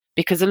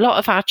because a lot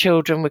of our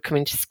children were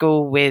coming to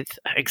school with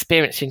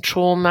experiencing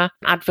trauma,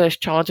 adverse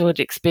childhood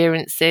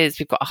experiences.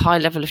 We've got a high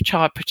level of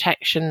child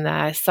protection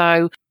there.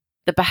 So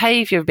the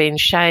behaviour of being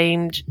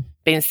shamed,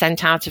 being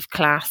sent out of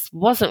class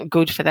wasn't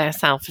good for their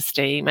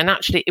self-esteem, and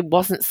actually it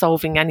wasn't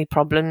solving any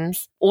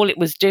problems. All it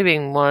was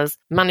doing was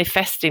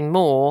manifesting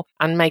more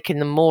and making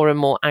them more and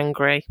more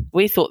angry.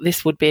 We thought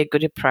this would be a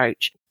good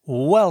approach.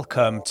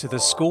 Welcome to the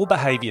School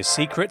Behaviour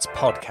Secrets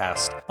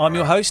podcast. I'm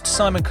your host,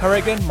 Simon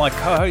Corrigan. My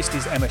co-host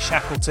is Emma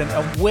Shackleton,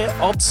 and we're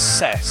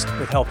obsessed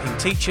with helping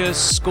teachers,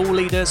 school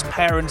leaders,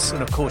 parents,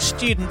 and of course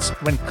students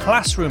when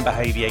classroom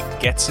behaviour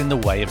gets in the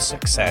way of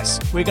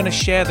success. We're going to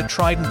share the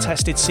tried and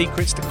tested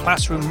secrets to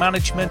classroom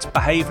management,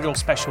 behavioural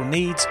special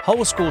needs,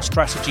 whole school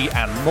strategy,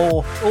 and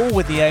more, all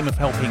with the aim of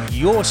helping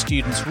your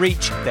students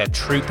reach their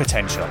true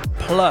potential.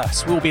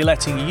 Plus, we'll be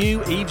letting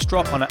you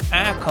eavesdrop on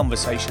our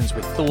conversations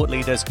with thought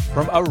leaders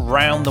from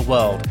around the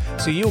world,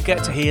 so you'll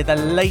get to hear the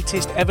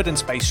latest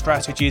evidence-based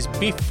strategies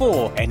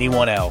before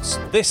anyone else.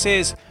 This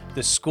is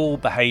the School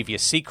Behaviour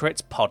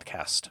Secrets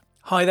podcast.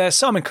 Hi there,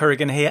 Simon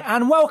Corrigan here,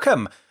 and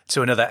welcome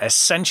to another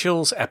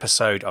Essentials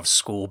episode of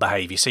School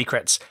Behaviour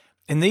Secrets.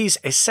 In these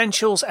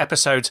Essentials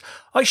episodes,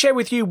 I share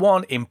with you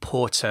one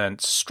important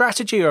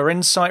strategy or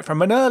insight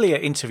from an earlier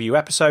interview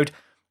episode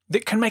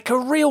that can make a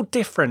real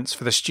difference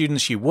for the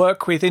students you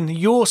work with in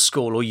your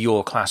school or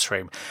your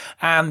classroom.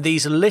 And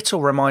these little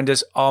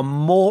reminders are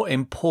more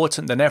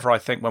important than ever, I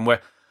think, when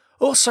we're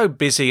all so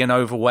busy and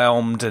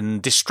overwhelmed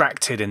and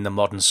distracted in the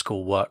modern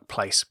school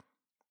workplace.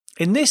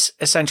 In this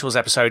Essentials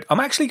episode, I'm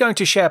actually going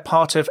to share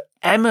part of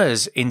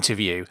Emma's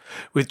interview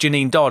with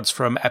Janine Dodds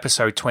from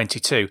episode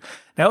 22.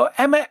 Now,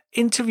 Emma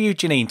interviewed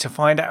Janine to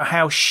find out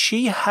how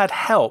she had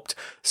helped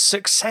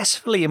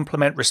successfully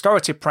implement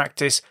restorative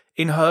practice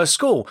in her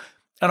school.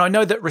 And I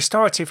know that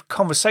restorative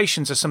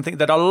conversations are something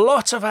that a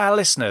lot of our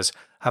listeners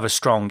have a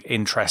strong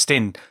interest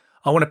in.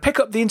 I want to pick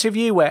up the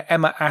interview where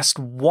Emma asked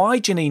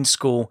why Janine's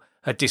school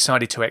had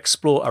decided to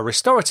explore a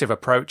restorative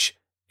approach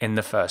in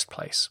the first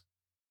place.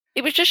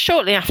 It was just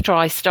shortly after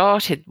I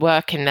started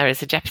working there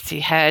as a deputy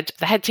head.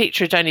 The head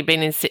teacher had only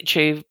been in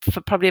situ for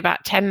probably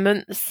about 10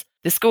 months.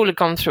 The school had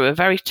gone through a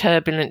very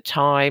turbulent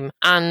time,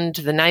 and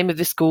the name of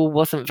the school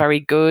wasn't very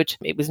good.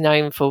 It was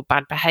known for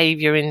bad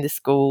behaviour in the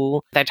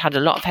school. They'd had a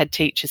lot of head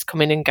teachers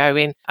come in and go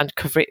in and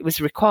cover it. It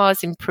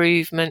requires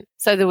improvement.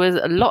 So there was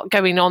a lot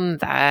going on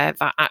there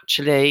that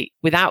actually,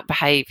 without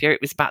behaviour,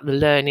 it was about the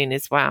learning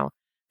as well.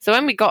 So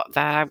when we got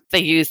there, they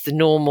used the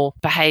normal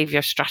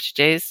behaviour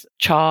strategies,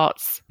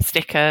 charts,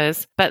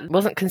 stickers, but it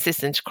wasn't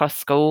consistent across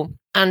school.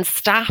 And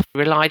staff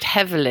relied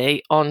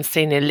heavily on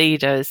senior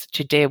leaders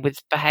to deal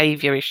with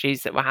behaviour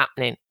issues that were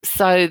happening.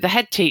 So the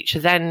head teacher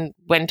then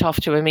went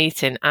off to a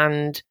meeting,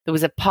 and there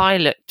was a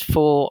pilot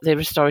for the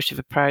restorative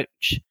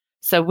approach.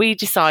 So we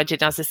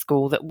decided as a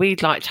school that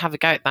we'd like to have a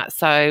go at that.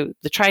 So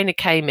the trainer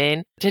came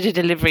in, did a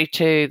delivery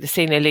to the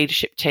senior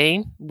leadership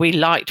team. We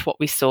liked what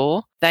we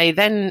saw. They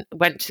then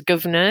went to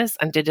governors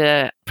and did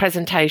a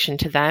presentation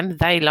to them.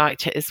 They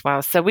liked it as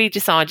well. So we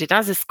decided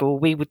as a school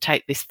we would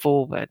take this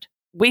forward.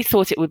 We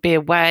thought it would be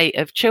a way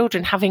of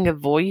children having a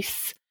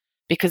voice,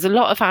 because a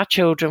lot of our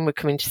children were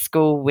coming to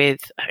school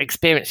with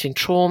experiencing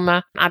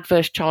trauma,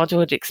 adverse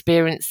childhood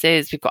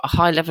experiences. We've got a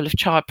high level of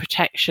child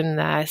protection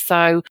there.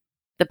 So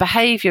the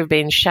behaviour of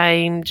being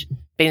shamed,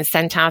 being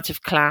sent out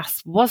of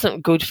class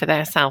wasn't good for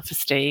their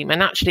self-esteem,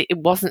 and actually it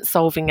wasn't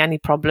solving any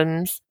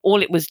problems.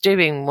 All it was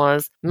doing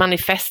was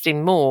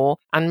manifesting more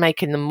and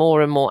making them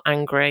more and more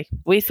angry.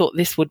 We thought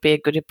this would be a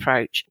good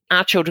approach.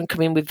 Our children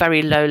come in with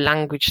very low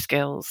language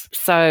skills,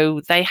 so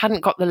they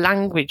hadn't got the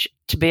language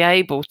to be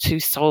able to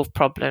solve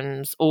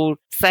problems or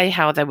say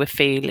how they were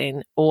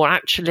feeling or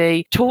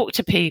actually talk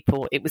to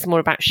people. It was more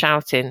about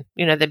shouting.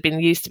 You know, they'd been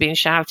used to being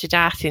shouted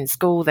at in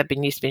school, they'd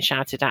been used to being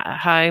shouted at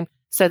home.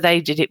 So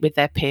they did it with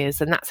their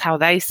peers, and that's how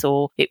they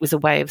saw it was a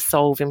way of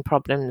solving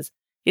problems.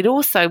 It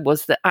also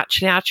was that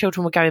actually our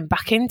children were going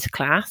back into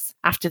class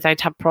after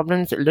they'd had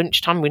problems at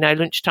lunchtime. We know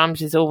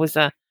lunchtimes is always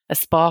a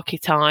sparky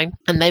time,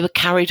 and they were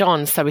carried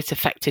on. So it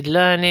affected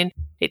learning,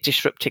 it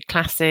disrupted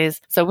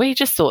classes. So we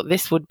just thought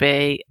this would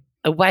be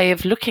a way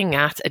of looking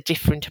at a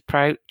different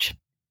approach.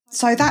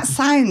 So that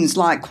sounds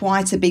like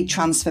quite a big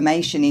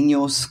transformation in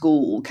your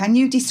school. Can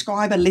you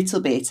describe a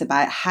little bit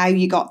about how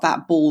you got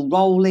that ball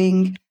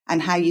rolling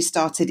and how you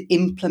started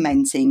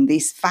implementing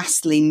this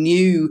vastly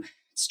new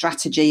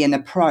strategy and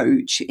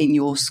approach in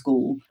your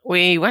school?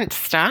 We went to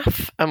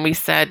staff and we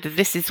said,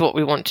 this is what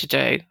we want to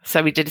do.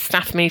 So we did a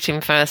staff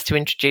meeting first to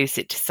introduce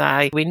it, to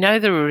say, we know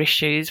there are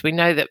issues. We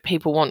know that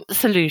people want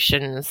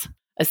solutions.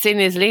 As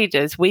seniors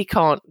leaders, we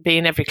can't be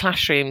in every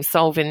classroom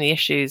solving the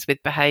issues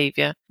with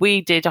behaviour.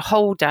 We did a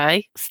whole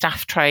day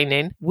staff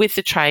training with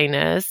the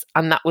trainers,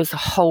 and that was a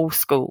whole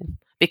school,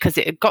 because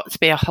it had got to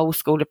be a whole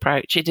school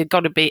approach. It had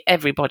got to be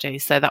everybody.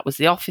 So that was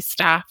the office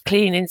staff,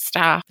 cleaning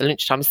staff, the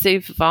lunchtime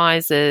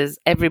supervisors,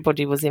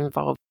 everybody was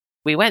involved.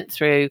 We went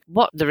through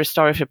what the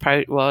restorative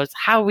approach was,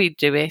 how we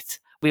do it,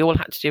 We all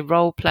had to do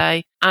role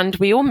play and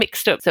we all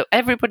mixed up. So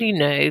everybody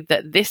knew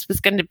that this was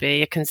going to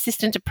be a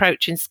consistent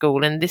approach in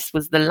school and this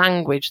was the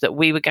language that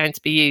we were going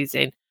to be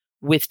using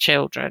with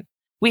children.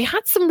 We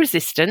had some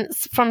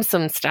resistance from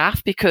some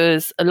staff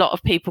because a lot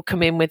of people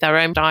come in with their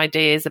own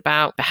ideas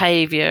about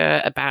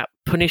behaviour, about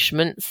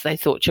punishments. They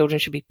thought children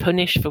should be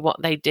punished for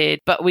what they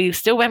did, but we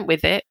still went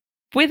with it.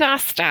 With our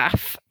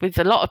staff, with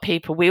a lot of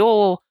people, we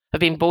all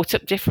have been brought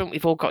up different.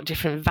 We've all got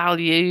different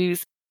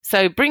values.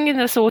 So bringing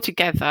us all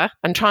together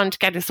and trying to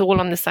get us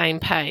all on the same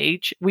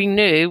page, we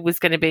knew was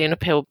going to be an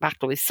uphill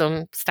battle with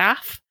some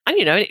staff. And,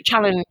 it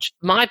challenged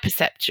my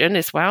perception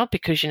as well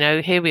because,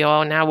 here we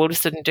are now all of a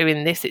sudden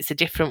doing this. It's a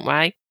different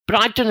way.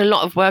 But I'd done a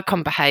lot of work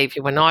on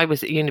behaviour when I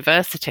was at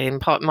university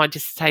and part of my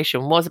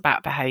dissertation was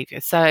about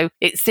behaviour. So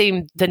it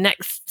seemed the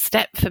next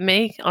step for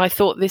me. I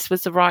thought this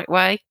was the right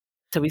way.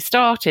 So we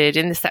started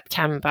in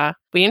September.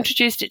 We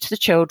introduced it to the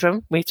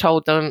children. We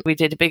told them, we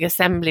did a big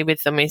assembly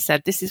with them. We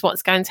said, this is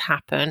what's going to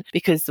happen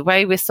because the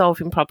way we're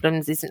solving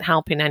problems isn't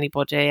helping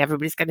anybody.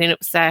 Everybody's getting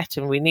upset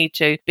and we need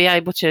to be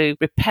able to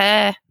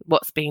repair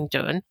what's being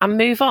done and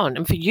move on.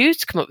 And for you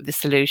to come up with the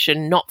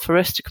solution, not for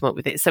us to come up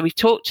with it. So we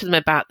talked to them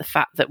about the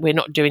fact that we're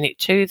not doing it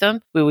to them.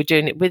 We were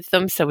doing it with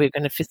them. So we were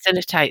going to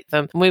facilitate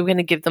them and we were going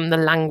to give them the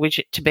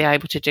language to be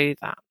able to do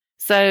that.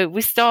 So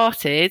we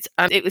started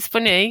and it was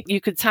funny. You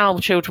could tell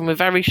children were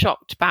very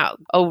shocked about,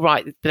 oh,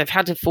 right, they've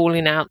had a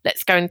falling out.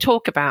 Let's go and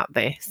talk about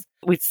this.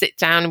 We'd sit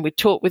down and we'd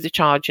talk with the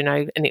child,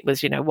 and it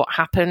was, what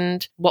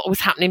happened, what was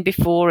happening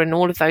before and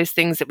all of those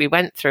things that we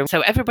went through. So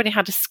everybody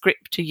had a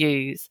script to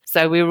use.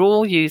 So we were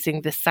all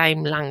using the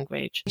same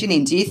language.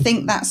 Janine, do you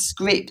think that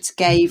script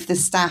gave the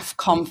staff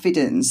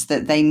confidence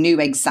that they knew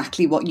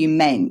exactly what you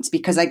meant?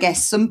 Because I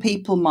guess some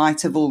people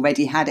might have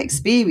already had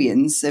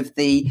experience of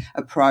the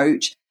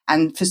approach.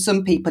 And for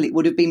some people, it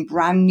would have been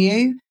brand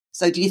new.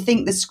 So do you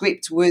think the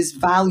script was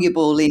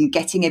valuable in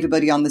getting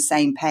everybody on the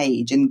same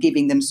page and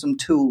giving them some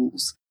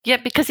tools? Yeah,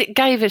 because it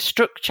gave a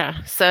structure.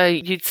 So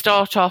you'd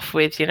start off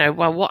with,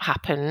 what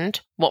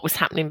happened? What was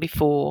happening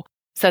before?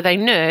 So they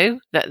knew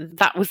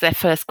that was their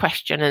first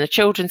question. And the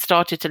children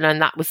started to learn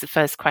that was the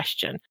first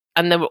question.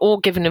 And they were all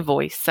given a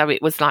voice. So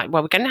it was like,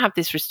 well, we're going to have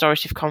this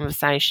restorative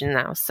conversation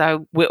now.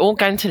 So we're all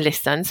going to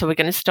listen. So we're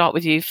going to start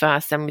with you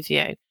first, then with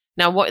you.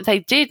 Now, what they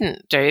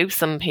didn't do,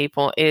 some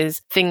people,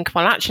 is think,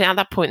 well, actually, at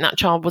that point, that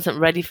child wasn't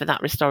ready for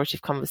that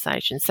restorative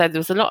conversation. So there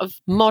was a lot of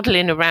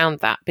modelling around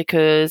that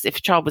because if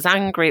a child was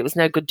angry, it was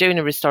no good doing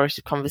a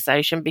restorative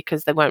conversation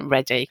because they weren't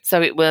ready.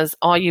 So it was,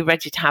 are you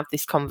ready to have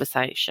this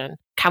conversation?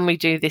 Can we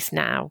do this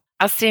now?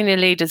 As senior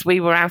leaders, we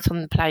were out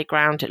on the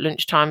playground at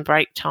lunchtime,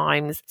 break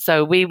times.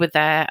 So we were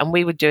there and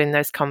we were doing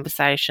those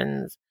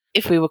conversations.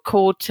 If we were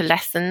called to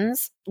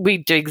lessons,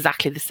 we'd do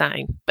exactly the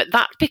same. But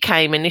that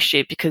became an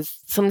issue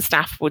because some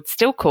staff would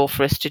still call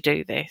for us to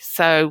do this.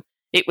 So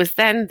it was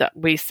then that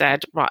we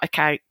said, right,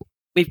 okay,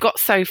 we've got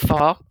so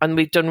far and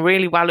we've done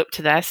really well up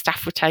to there.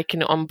 Staff were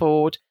taking it on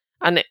board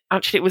and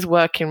it was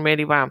working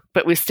really well.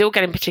 But we're still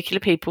getting particular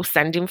people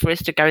sending for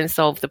us to go and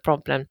solve the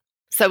problem.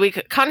 So we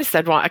kind of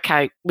said, right,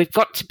 okay, we've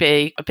got to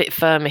be a bit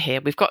firmer here.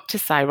 We've got to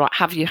say, right,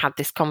 have you had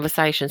this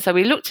conversation? So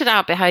we looked at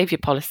our behaviour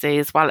policy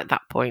as well at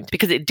that point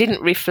because it didn't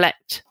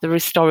reflect the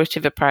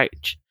restorative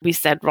approach. We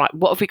said, right,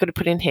 what have we got to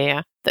put in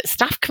here that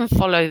staff can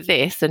follow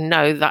this and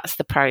know that's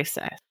the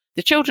process?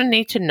 The children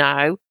need to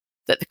know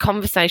that the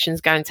conversation is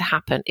going to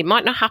happen. It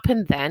might not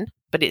happen then,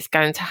 but it's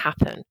going to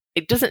happen.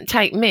 It doesn't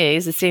take me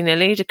as a senior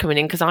leader coming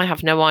in because I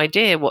have no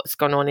idea what's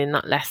gone on in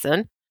that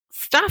lesson.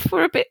 Staff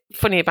were a bit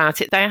funny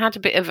about it. They had a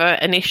bit of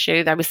an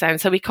issue. They were saying,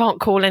 so we can't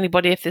call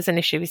anybody if there's an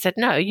issue. We said,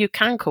 no, you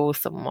can call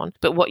someone.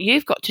 But what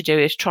you've got to do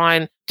is try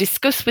and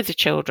discuss with the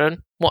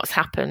children what's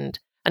happened.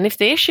 And if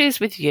the issue is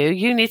with you,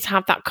 you need to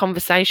have that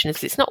conversation.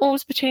 It's not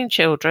always between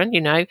children.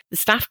 The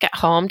staff get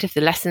harmed if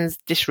the lesson's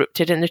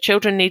disrupted, and the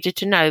children needed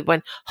to know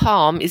when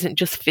harm isn't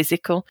just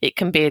physical. It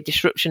can be a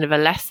disruption of a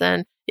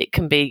lesson. It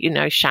can be,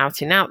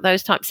 shouting out,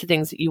 those types of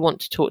things that you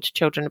want to talk to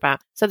children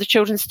about. So the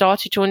children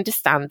started to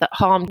understand that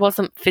harm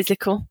wasn't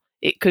physical.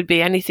 It could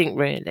be anything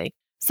really.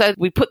 So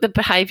we put the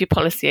behaviour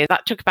policy in.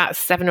 That took about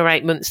 7 or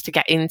 8 months to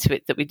get into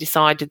it, that we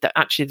decided that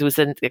actually there was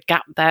a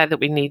gap there that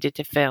we needed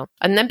to fill.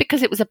 And then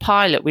because it was a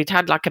pilot, we'd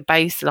had like a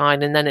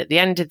baseline. And then at the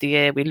end of the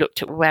year, we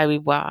looked at where we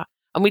were.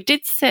 And we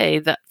did see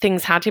that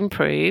things had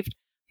improved,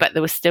 but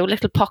there were still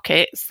little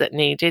pockets that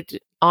needed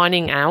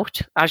ironing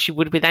out, as you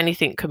would with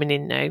anything coming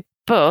in new.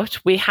 But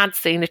we had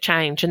seen a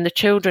change and the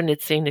children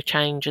had seen a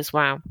change as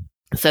well.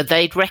 So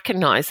they'd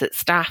recognised that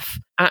staff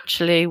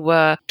actually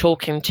were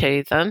talking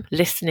to them,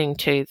 listening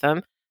to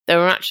them. They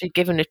were actually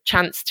given a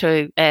chance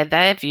to air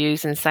their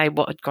views and say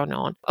what had gone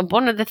on. And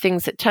one of the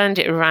things that turned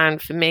it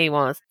around for me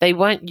was they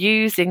weren't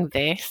using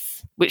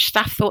this, which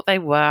staff thought they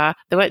weren't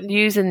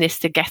using this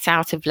to get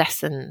out of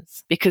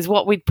lessons. Because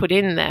what we'd put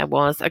in there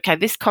was, okay,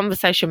 this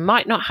conversation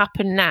might not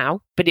happen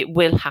now, but it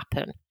will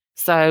happen.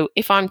 So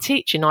if I'm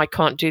teaching, I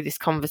can't do this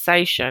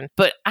conversation,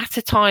 but at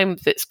a time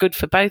that's good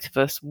for both of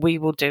us, we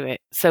will do it.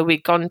 So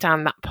we've gone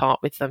down that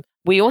part with them.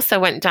 We also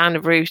went down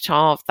a route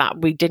of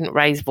that we didn't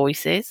raise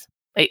voices.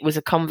 It was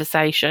a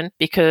conversation,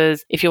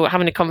 because if you're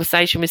having a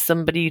conversation with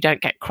somebody, you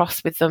don't get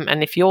cross with them.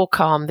 And if you're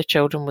calm, the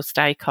children will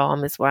stay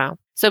calm as well.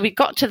 So we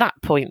got to that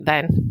point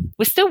then.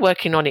 We're still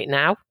working on it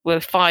now. We're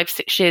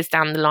 5-6 years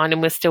down the line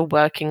and we're still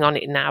working on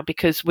it now,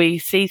 because we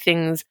see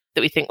things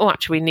that we think, oh,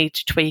 actually, we need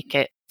to tweak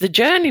it. The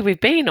journey we've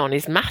been on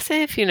is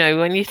massive,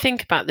 when you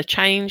think about the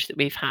change that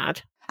we've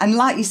had. And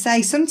like you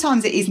say,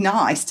 sometimes it is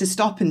nice to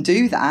stop and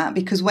do that,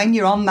 because when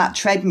you're on that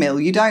treadmill,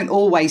 you don't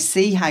always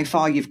see how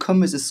far you've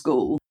come as a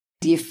school.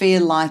 Do you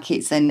feel like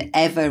it's an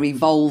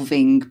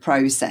ever-evolving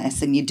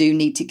process and you do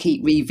need to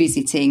keep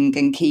revisiting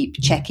and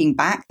keep checking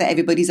back that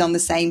everybody's on the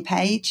same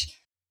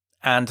page?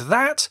 And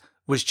that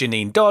was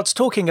Janine Dodds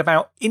talking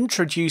about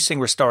introducing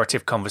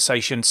restorative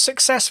conversation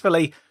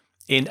successfully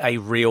in a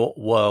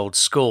real-world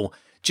school.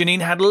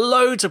 Janine had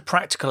loads of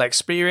practical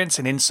experience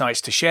and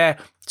insights to share,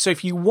 so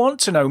if you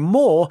want to know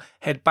more,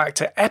 head back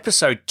to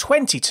episode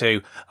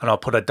 22 and I'll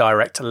put a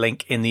direct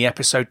link in the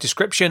episode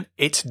description.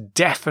 It's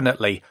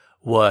definitely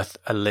worth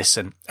a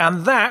listen.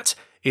 And that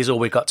is all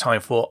we've got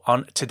time for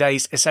on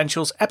today's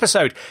Essentials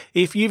episode.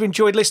 If you've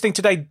enjoyed listening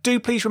today, do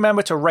please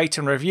remember to rate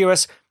and review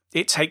us.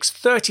 It takes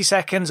 30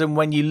 seconds, and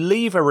when you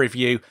leave a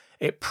review,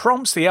 it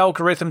prompts the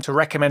algorithm to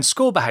recommend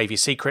School Behaviour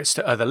Secrets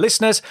to other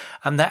listeners,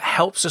 and that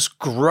helps us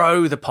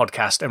grow the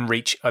podcast and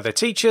reach other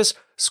teachers,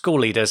 school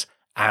leaders,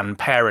 and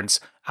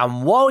parents.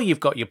 And while you've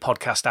got your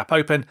podcast app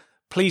open,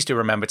 please do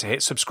remember to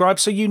hit subscribe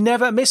so you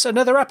never miss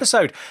another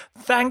episode.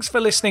 Thanks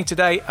for listening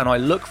today, and I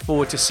look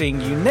forward to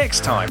seeing you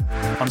next time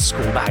on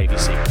School Behaviour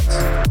Secrets.